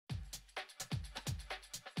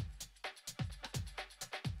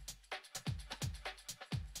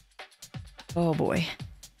Oh boy.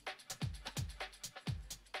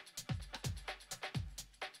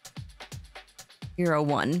 Hero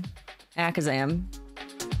 1. Akazam.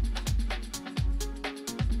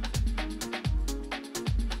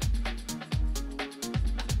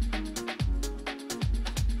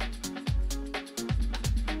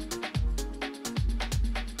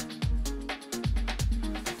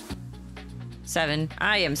 Seven.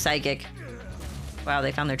 I am psychic. Wow,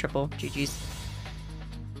 they found their triple. GG's.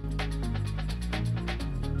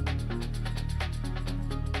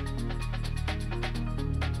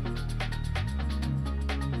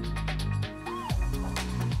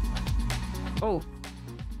 Oh.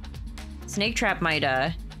 Snake Trap might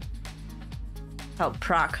help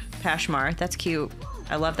proc Pashmar. That's cute.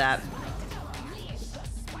 I love that.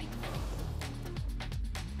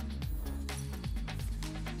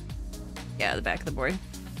 Yeah, the back of the board.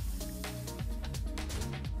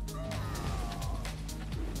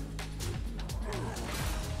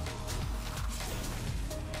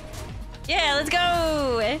 Yeah, let's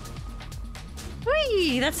go!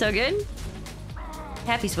 Whee! That's so good.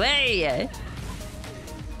 Happy sway!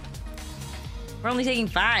 We're only taking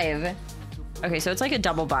 5. Okay, so it's like a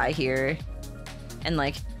double buy here. And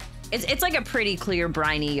like, it's like a pretty clear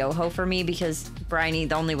briny Yoho for me because briny,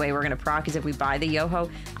 the only way we're gonna proc is if we buy the Yoho.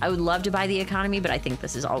 I would love to buy the economy, but I think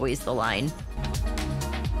this is always the line.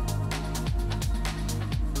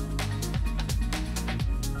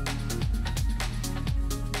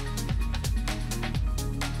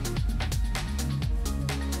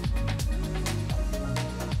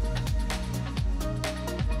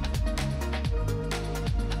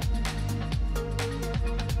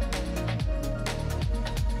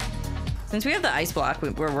 Since we have the ice block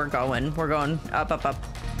where we're going up, up, up.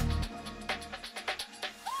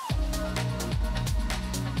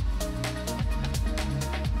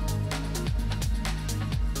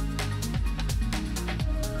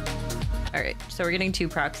 All right, so we're getting 2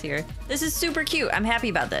 procs here. This is super cute. I'm happy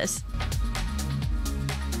about this.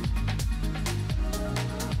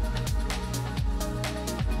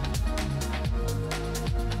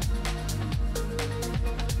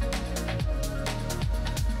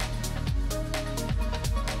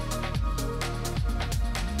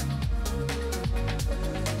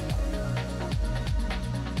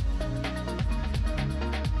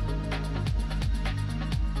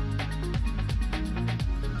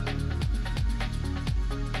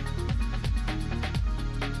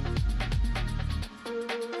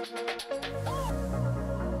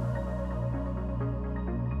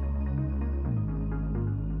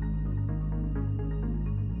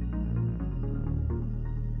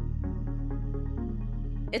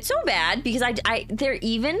 It's so bad because they're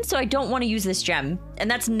even, so I don't want to use this gem. And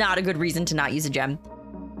that's not a good reason to not use a gem.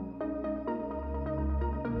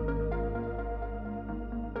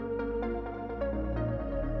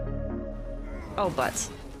 Oh, butts.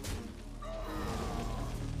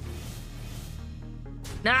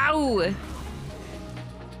 No!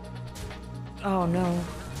 Oh, no.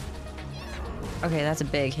 Okay, that's a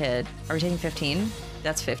big hit. Are we taking 15?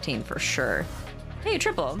 That's 15 for sure. Hey,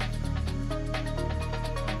 triple.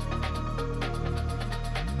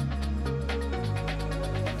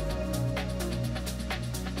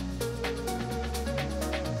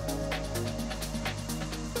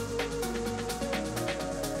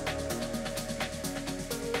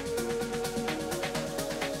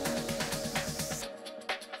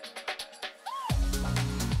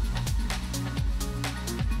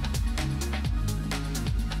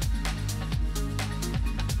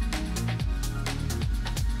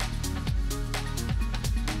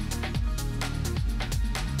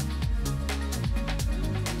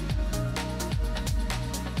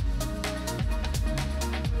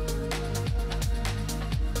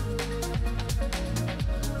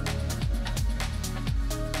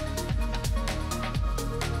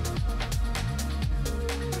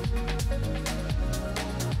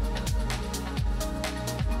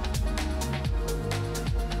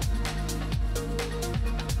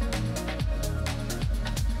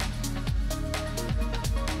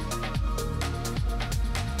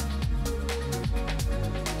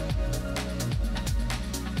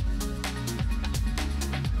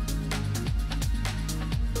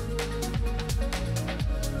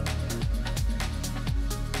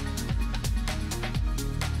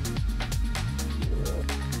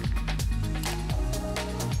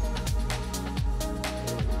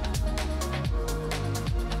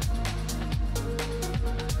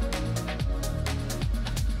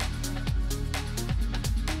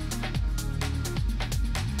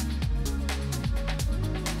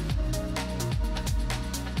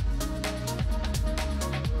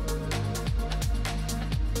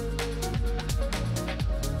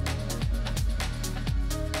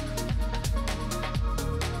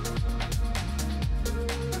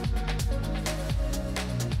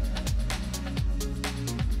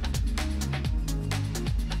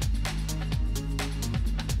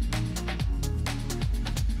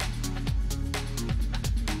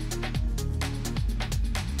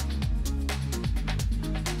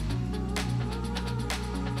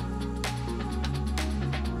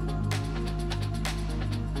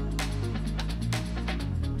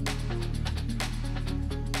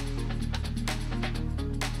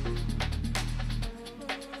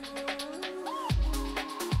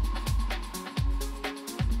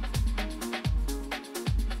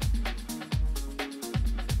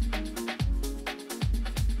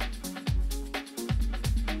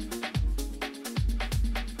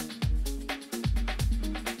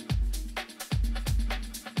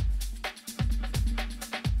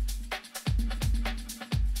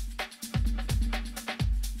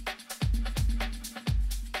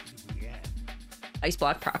 Ice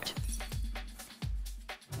block procced.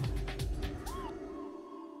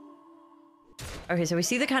 Okay, so we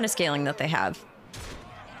see the kind of scaling that they have.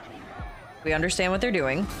 We understand what they're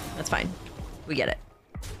doing. That's fine. We get it.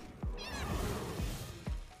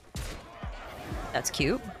 That's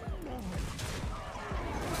cute.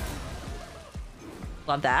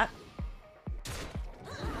 Love that.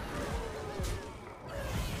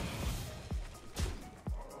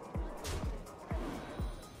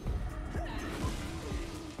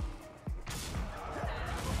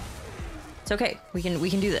 It's okay. We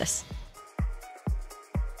can do this.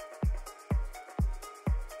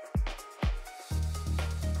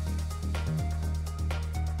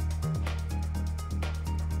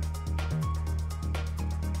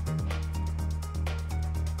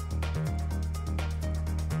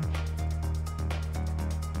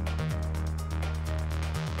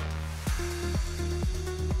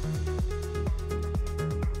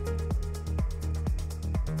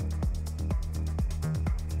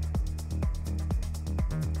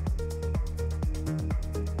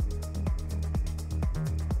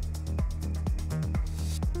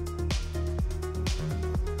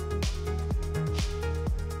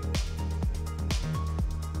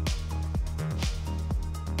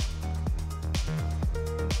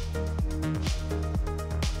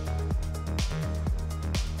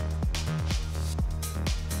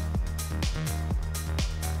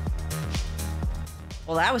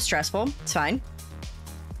 Well, that was stressful. It's fine.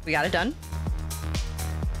 We got it done.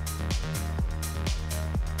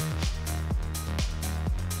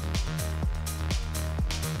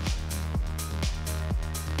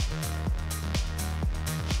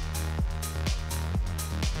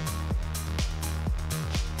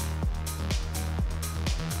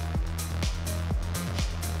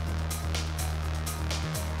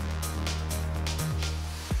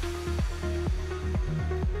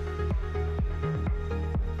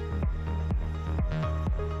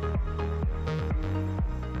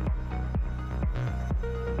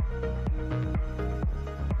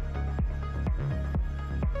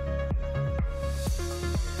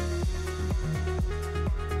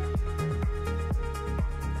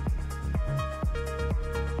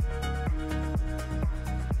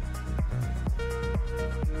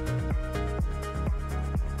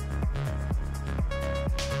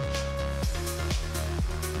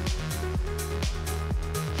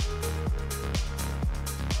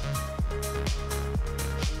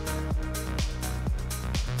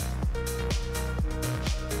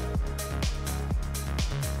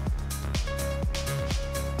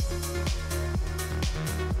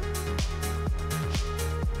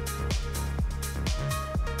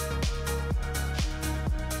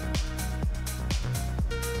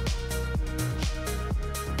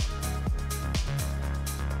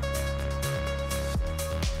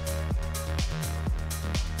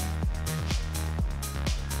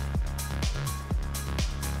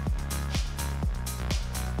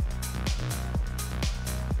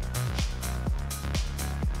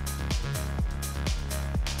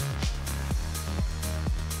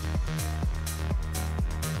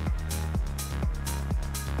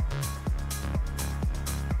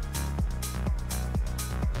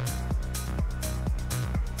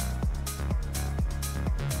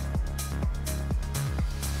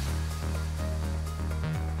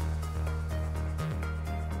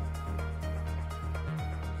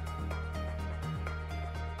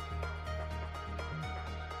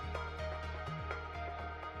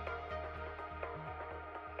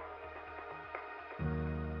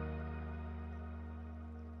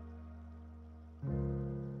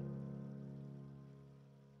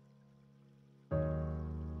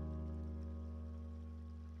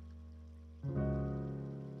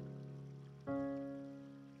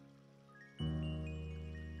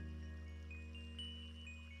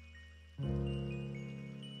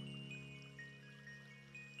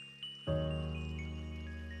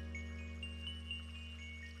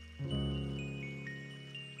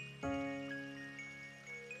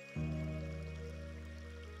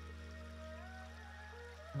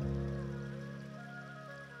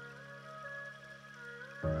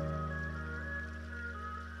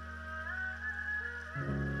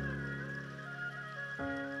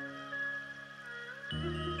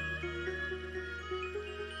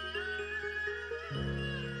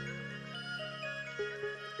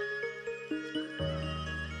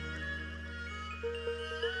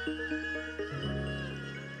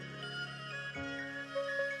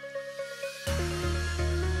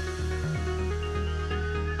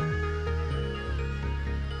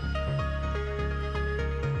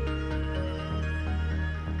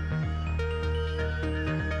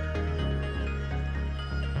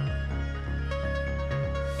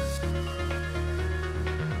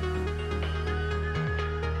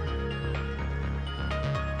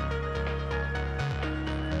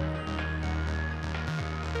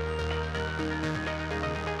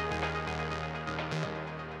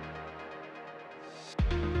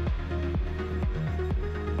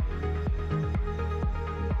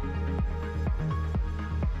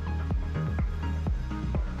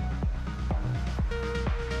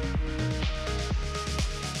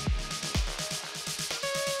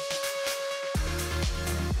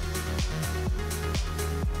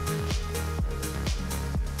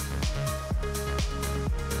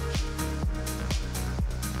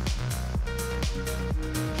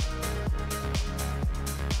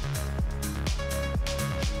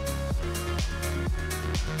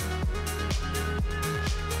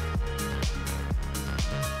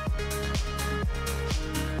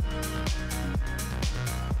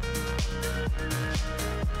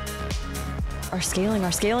 Our scaling,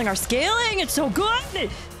 our scaling, our scaling! It's so good!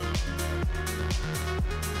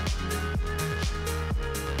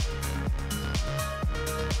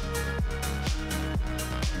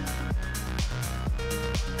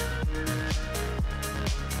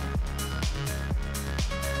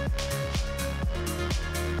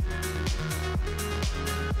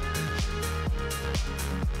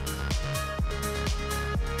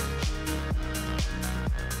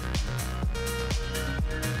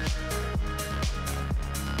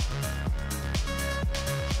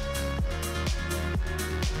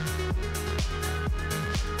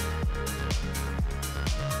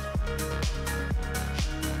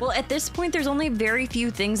 Well, at this point, there's only very few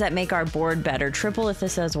things that make our board better. Triple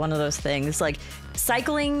Athissa is one of those things. Like,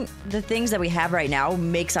 cycling the things that we have right now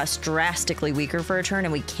makes us drastically weaker for a turn,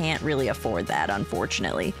 and we can't really afford that,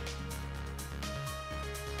 unfortunately.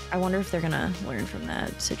 I wonder if they're gonna learn from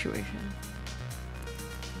that situation.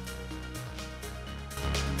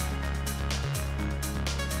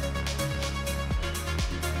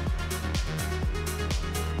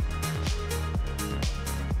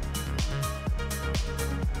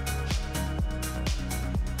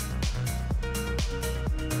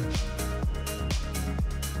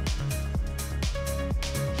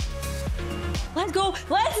 Let's go!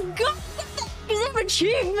 Let's go! It's an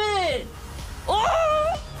achievement!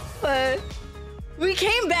 Oh! We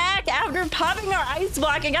came back after popping our ice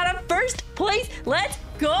block and got a first place. Let's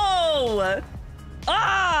go!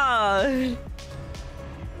 Ah!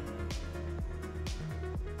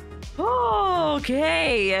 Oh,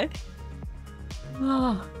 okay.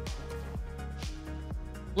 Oh.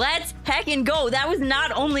 Let's heckin' go. That was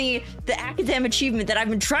not only the Akazam achievement that I've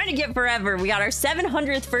been trying to get forever. We got our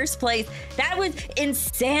 700th first place. That was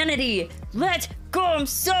insanity. Let's go. I'm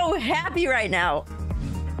so happy right now.